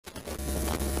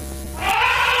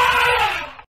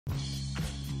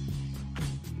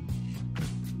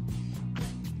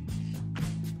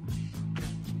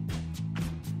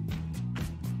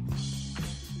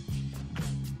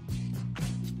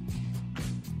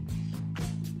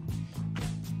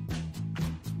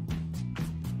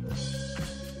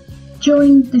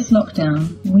During this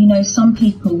lockdown, we know some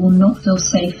people will not feel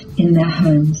safe in their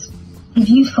homes. If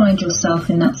you find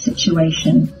yourself in that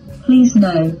situation, please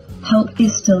know help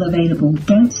is still available.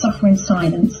 Don't suffer in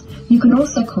silence. You can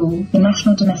also call the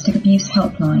National Domestic Abuse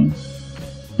Helpline.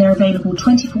 They're available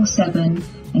 24/7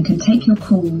 and can take your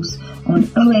calls on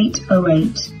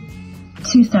 0808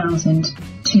 2000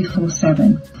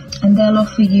 247. And they'll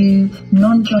offer you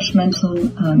non-judgmental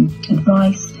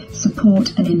advice,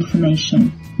 support and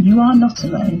information. You are not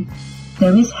alone.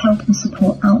 There is help and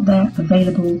support out there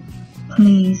available.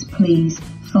 Please, please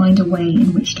find a way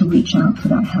in which to reach out for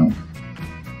that help.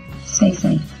 Stay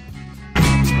safe.